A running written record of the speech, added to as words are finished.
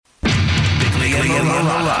Bickley and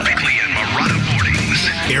Marotta Mornings.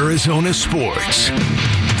 Arizona Sports,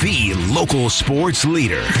 the local sports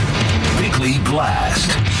leader. Bickley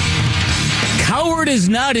Blast. Coward is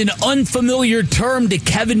not an unfamiliar term to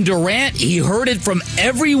Kevin Durant. He heard it from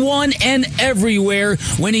everyone and everywhere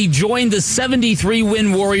when he joined the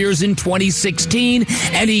 73-win Warriors in 2016,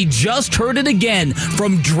 and he just heard it again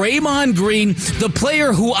from Draymond Green, the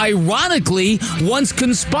player who ironically once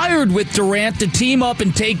conspired with Durant to team up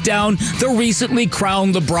and take down the recently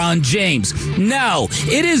crowned LeBron James. Now,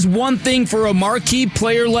 it is one thing for a marquee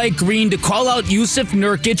player like Green to call out Yusuf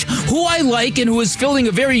Nurkic, who I like and who is filling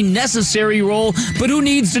a very necessary role, but who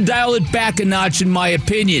needs to dial it back a notch, in my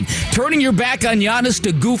opinion. Turning your back on Giannis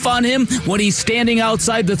to goof on him when he's standing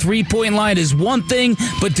outside the three-point line is one thing,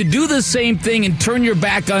 but to do the same thing and turn your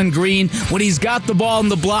back on Green when he's got the ball in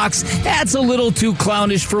the blocks, that's a little too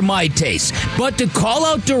clownish for my taste. But to call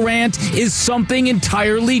out Durant is something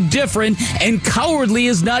entirely different, and cowardly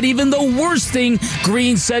is not even the worst thing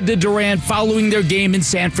Green said to Durant following their game in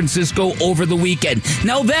San Francisco over the weekend.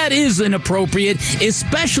 Now that is inappropriate,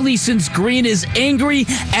 especially since Green is angry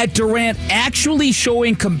at Durant actually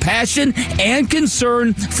showing compassion and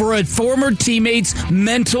concern for a former teammate's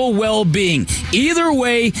mental well-being. Either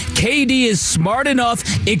way, KD is smart enough,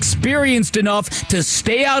 experienced enough to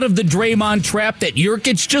stay out of the Draymond trap that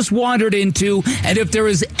Nurkic just wandered into, and if there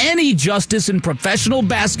is any justice in professional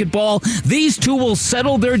basketball, these two will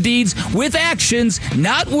settle their deeds with actions,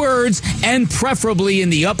 not words, and preferably in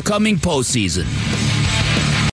the upcoming postseason.